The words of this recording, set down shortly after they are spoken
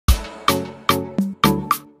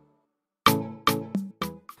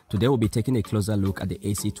Today we'll be taking a closer look at the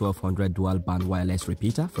AC1200 dual band wireless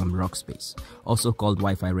repeater from Rockspace, also called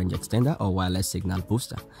Wi-Fi range extender or wireless signal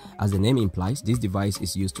booster. As the name implies, this device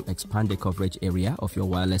is used to expand the coverage area of your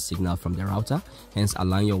wireless signal from the router, hence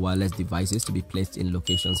allowing your wireless devices to be placed in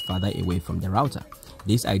locations farther away from the router.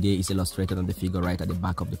 This idea is illustrated on the figure right at the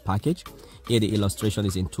back of the package. Here the illustration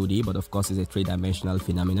is in 2D, but of course it's a three-dimensional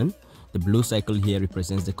phenomenon. The blue circle here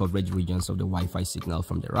represents the coverage regions of the Wi-Fi signal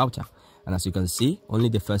from the router. And as you can see, only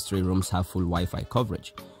the first 3 rooms have full Wi-Fi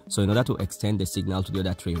coverage. So in order to extend the signal to the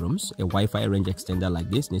other 3 rooms, a Wi-Fi range extender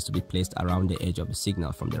like this needs to be placed around the edge of the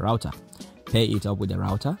signal from the router. Pair it up with the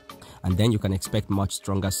router, and then you can expect much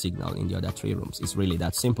stronger signal in the other 3 rooms. It's really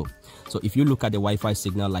that simple. So if you look at the Wi-Fi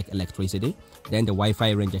signal like electricity, then the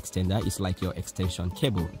Wi-Fi range extender is like your extension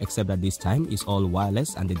cable, except that this time it's all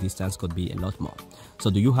wireless and the distance could be a lot more. So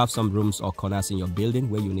do you have some rooms or corners in your building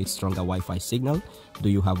where you need stronger Wi-Fi signal? Do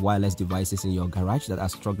you have wireless devices in your garage that are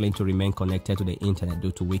struggling to remain connected to the internet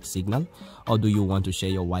due to weak signal? Or do you want to share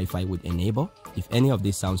your Wi-Fi with a neighbor? If any of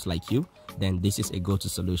this sounds like you, then this is a go-to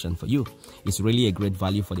solution for you. It's really a great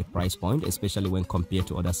value for the price point, especially when compared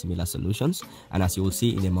to other similar solutions. And as you will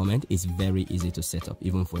see in a moment, it's very easy to set up,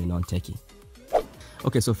 even for a non-techie.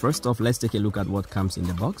 Okay, so first off, let's take a look at what comes in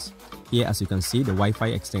the box. Here, as you can see, the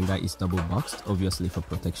Wi-Fi extender is double boxed, obviously for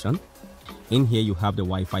protection. In here, you have the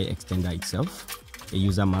Wi-Fi extender itself, a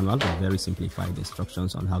user manual with very simplified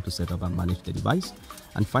instructions on how to set up and manage the device,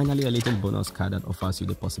 and finally a little bonus card that offers you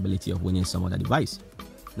the possibility of winning some other device.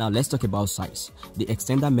 Now let's talk about size. The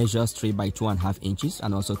extender measures 3 by 2.5 inches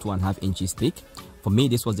and also 2.5 inches thick. For me,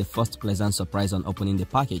 this was the first pleasant surprise on opening the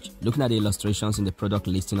package. Looking at the illustrations in the product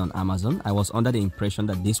listing on Amazon, I was under the impression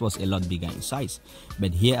that this was a lot bigger in size.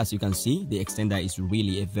 But here, as you can see, the extender is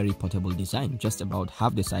really a very portable design, just about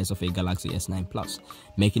half the size of a Galaxy S9 Plus,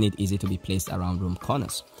 making it easy to be placed around room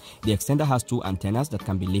corners. The extender has 2 antennas that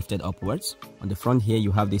can be lifted upwards. On the front here,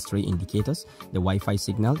 you have these 3 indicators: the Wi-Fi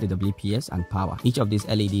signal, the WPS, and power. Each of these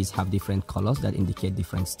LEDs have different colors that indicate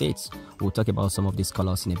different states. We'll talk about some of these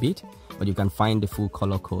colors in a bit, but you can find the full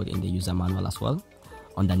color code in the user manual as well.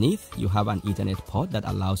 Underneath, you have an Ethernet port that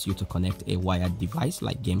allows you to connect a wired device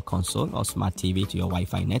like game console or smart TV to your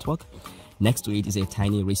Wi-Fi network. Next to it is a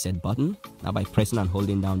tiny reset button. Now by pressing and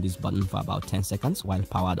holding down this button for about 10 seconds while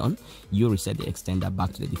powered on, you reset the extender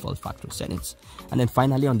back to the default factory settings. And then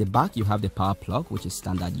finally on the back, you have the power plug, which is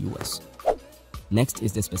standard US. Next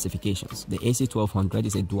is the specifications. The AC1200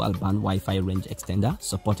 is a dual band Wi-Fi range extender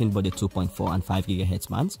supporting both the 2.4 and 5 GHz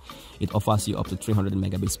bands. It offers you up to 300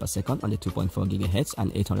 megabits per second on the 2.4 GHz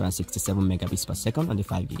and 867 megabits per second on the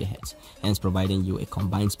 5 GHz, hence providing you a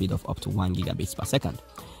combined speed of up to 1 gigabits per second.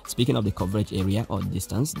 Speaking of the coverage area or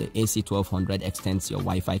distance, the AC1200 extends your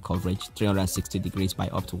Wi-Fi coverage 360 degrees by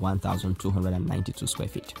up to 1,292 square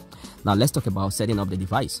feet. Now let's talk about setting up the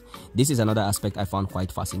device. This is another aspect I found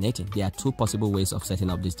quite fascinating. There are 2 possible ways of setting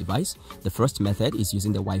up this device. The first method is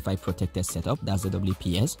using the Wi-Fi protected setup, that's the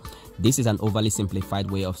WPS. This is an overly simplified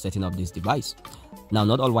way of setting up this device. Now,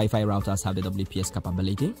 not all Wi-Fi routers have the WPS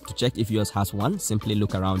capability. To check if yours has one, simply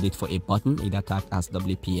look around it for a button either tagged as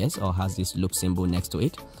WPS or has this loop symbol next to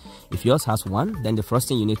it. If yours has one, then the first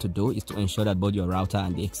thing you need to do is to ensure that both your router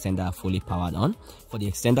and the extender are fully powered on. For the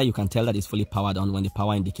extender, you can tell that it's fully powered on when the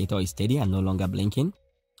power indicator is steady and no longer blinking.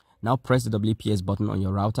 Now press the WPS button on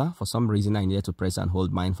your router. For some reason, I needed to press and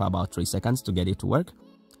hold mine for about 3 seconds to get it to work.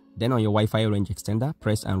 Then on your Wi-Fi range extender,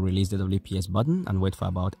 press and release the WPS button and wait for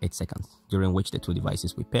about 8 seconds, during which the 2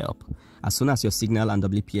 devices will pair up. As soon as your signal and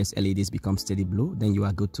WPS LEDs become steady blue, then you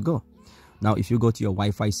are good to go. Now if you go to your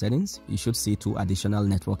Wi-Fi settings, you should see 2 additional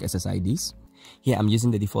network SSIDs. Here I'm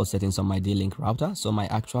using the default settings on my D-Link router, so my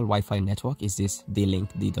actual Wi-Fi network is this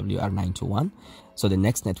D-Link DWR921. So the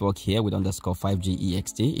next network here with _5G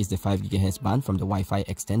EXT is the 5 GHz band from the Wi-Fi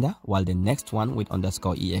extender, while the next one with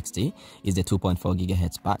 _EXT is the 2.4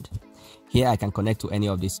 GHz band. Here I can connect to any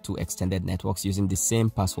of these 2 extended networks using the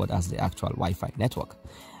same password as the actual Wi-Fi network.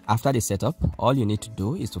 After the setup, all you need to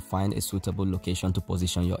do is to find a suitable location to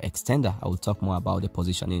position your extender. I will talk more about the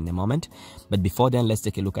positioning in a moment, but before then, let's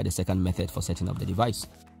take a look at the second method for setting up the device.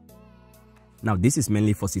 Now this is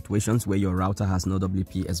mainly for situations where your router has no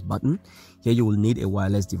WPS button. Here you will need a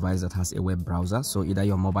wireless device that has a web browser, so either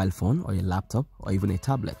your mobile phone or a laptop or even a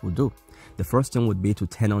tablet will do. The first thing would be to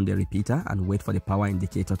turn on the repeater and wait for the power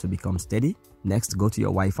indicator to become steady. Next, go to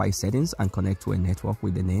your Wi-Fi settings and connect to a network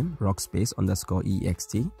with the name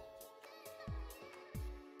Rockspace_EXT.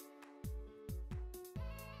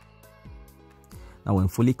 Now when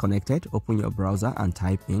fully connected, open your browser and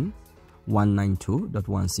type in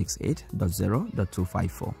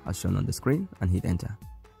 192.168.0.254 as shown on the screen and hit enter.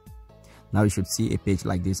 Now you should see a page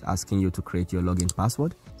like this asking you to create your login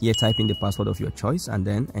password. Here type in the password of your choice and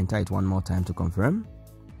then enter it one more time to confirm.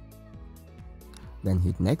 Then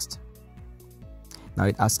hit next. Now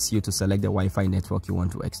it asks you to select the Wi-Fi network you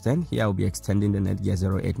want to extend. Here I'll be extending the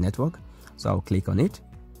netgear 08 network. So I'll click on it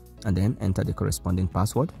and then enter the corresponding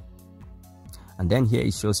password. And then here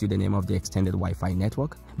it shows you the name of the extended Wi-Fi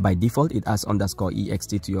network. By default, it adds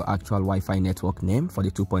 _ext to your actual Wi-Fi network name for the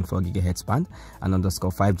 2.4 GHz band and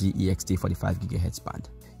 _5G ext for the 5 GHz band.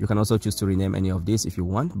 You can also choose to rename any of these if you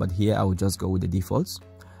want, but here I will just go with the defaults.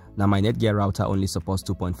 Now my netgear router only supports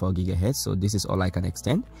 2.4 GHz, so this is all I can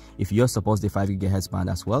extend. If yours supports the 5 GHz band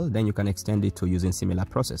as well, then you can extend it to using similar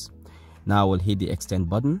process. Now I will hit the extend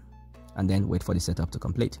button and then wait for the setup to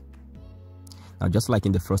complete. Now, just like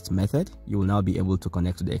in the first method, you will now be able to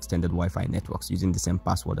connect to the extended Wi-Fi networks using the same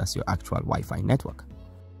password as your actual Wi-Fi network.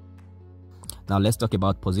 Now let's talk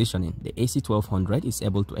about positioning. The AC1200 is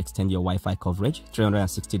able to extend your Wi-Fi coverage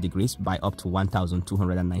 360 degrees by up to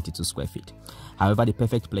 1,292 square feet. However, the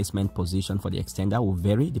perfect placement position for the extender will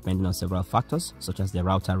vary depending on several factors, such as the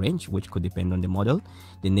router range, which could depend on the model,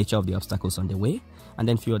 the nature of the obstacles on the way, and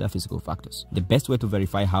then few other physical factors. The best way to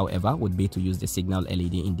verify, however, would be to use the signal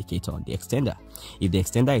LED indicator on the extender. If the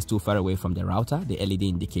extender is too far away from the router, the LED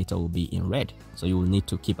indicator will be in red, so you will need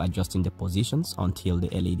to keep adjusting the positions until the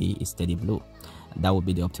LED is steady blue. That would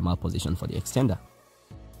be the optimal position for the extender.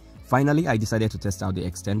 Finally, I decided to test out the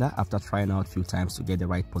extender after trying out a few times to get the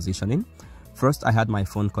right positioning. First, I had my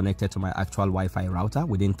phone connected to my actual Wi-Fi router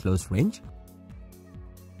within close range.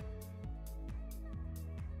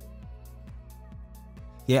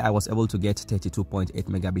 Here I was able to get 32.8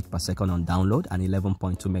 megabit per second on download and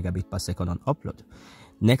 11.2 megabit per second on upload.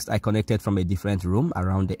 Next, I connected from a different room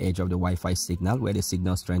around the edge of the Wi-Fi signal where the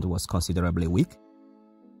signal strength was considerably weak.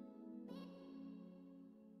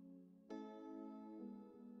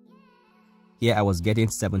 Here I was getting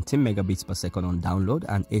 17 megabits per second on download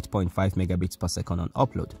and 8.5 megabits per second on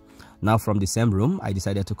upload. Now from the same room, I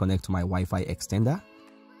decided to connect to my Wi-Fi extender.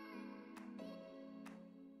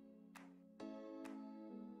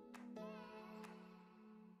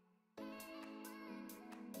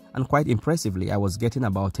 And quite impressively, I was getting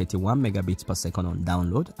about 31 megabits per second on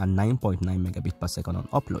download and 9.9 megabits per second on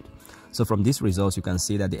upload. So from these results, you can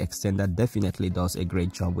see that the extender definitely does a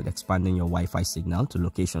great job with expanding your Wi-Fi signal to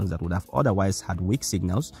locations that would have otherwise had weak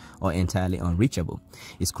signals or entirely unreachable.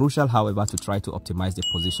 It's crucial, however, to try to optimize the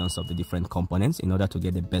positions of the different components in order to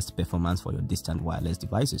get the best performance for your distant wireless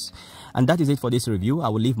devices. And that is it for this review. I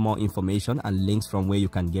will leave more information and links from where you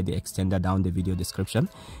can get the extender down the video description.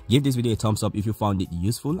 Give this video a thumbs up if you found it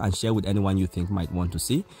useful and share with anyone you think might want to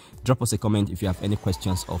see. Drop us a comment if you have any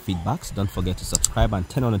questions or feedbacks. Don't forget to subscribe and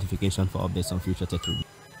turn on notifications for updates on future tech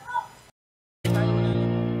reviews.